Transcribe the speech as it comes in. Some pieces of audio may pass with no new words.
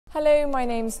Hello, my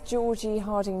name's Georgie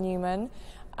Harding-Newman.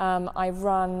 I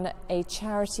run a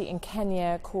charity in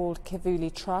Kenya called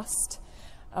Kivuli Trust.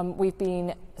 We've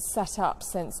been set up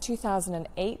since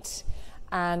 2008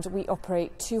 and we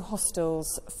operate 2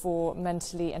 hostels for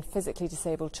mentally and physically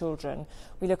disabled children.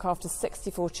 We look after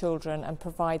 64 children and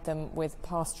provide them with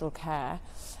pastoral care.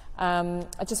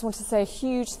 I just want to say a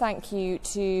huge thank you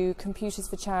to Computers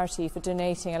for Charity for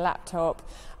donating a laptop,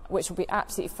 which will be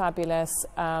absolutely fabulous.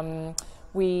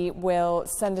 We will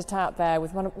send it out there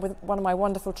with one of my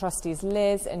wonderful trustees,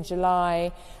 Liz, in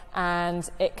July, and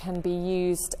it can be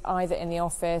used either in the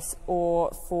office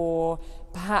or for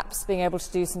perhaps being able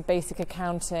to do some basic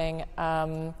accounting,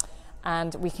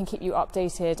 and we can keep you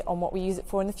updated on what we use it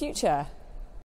for in the future.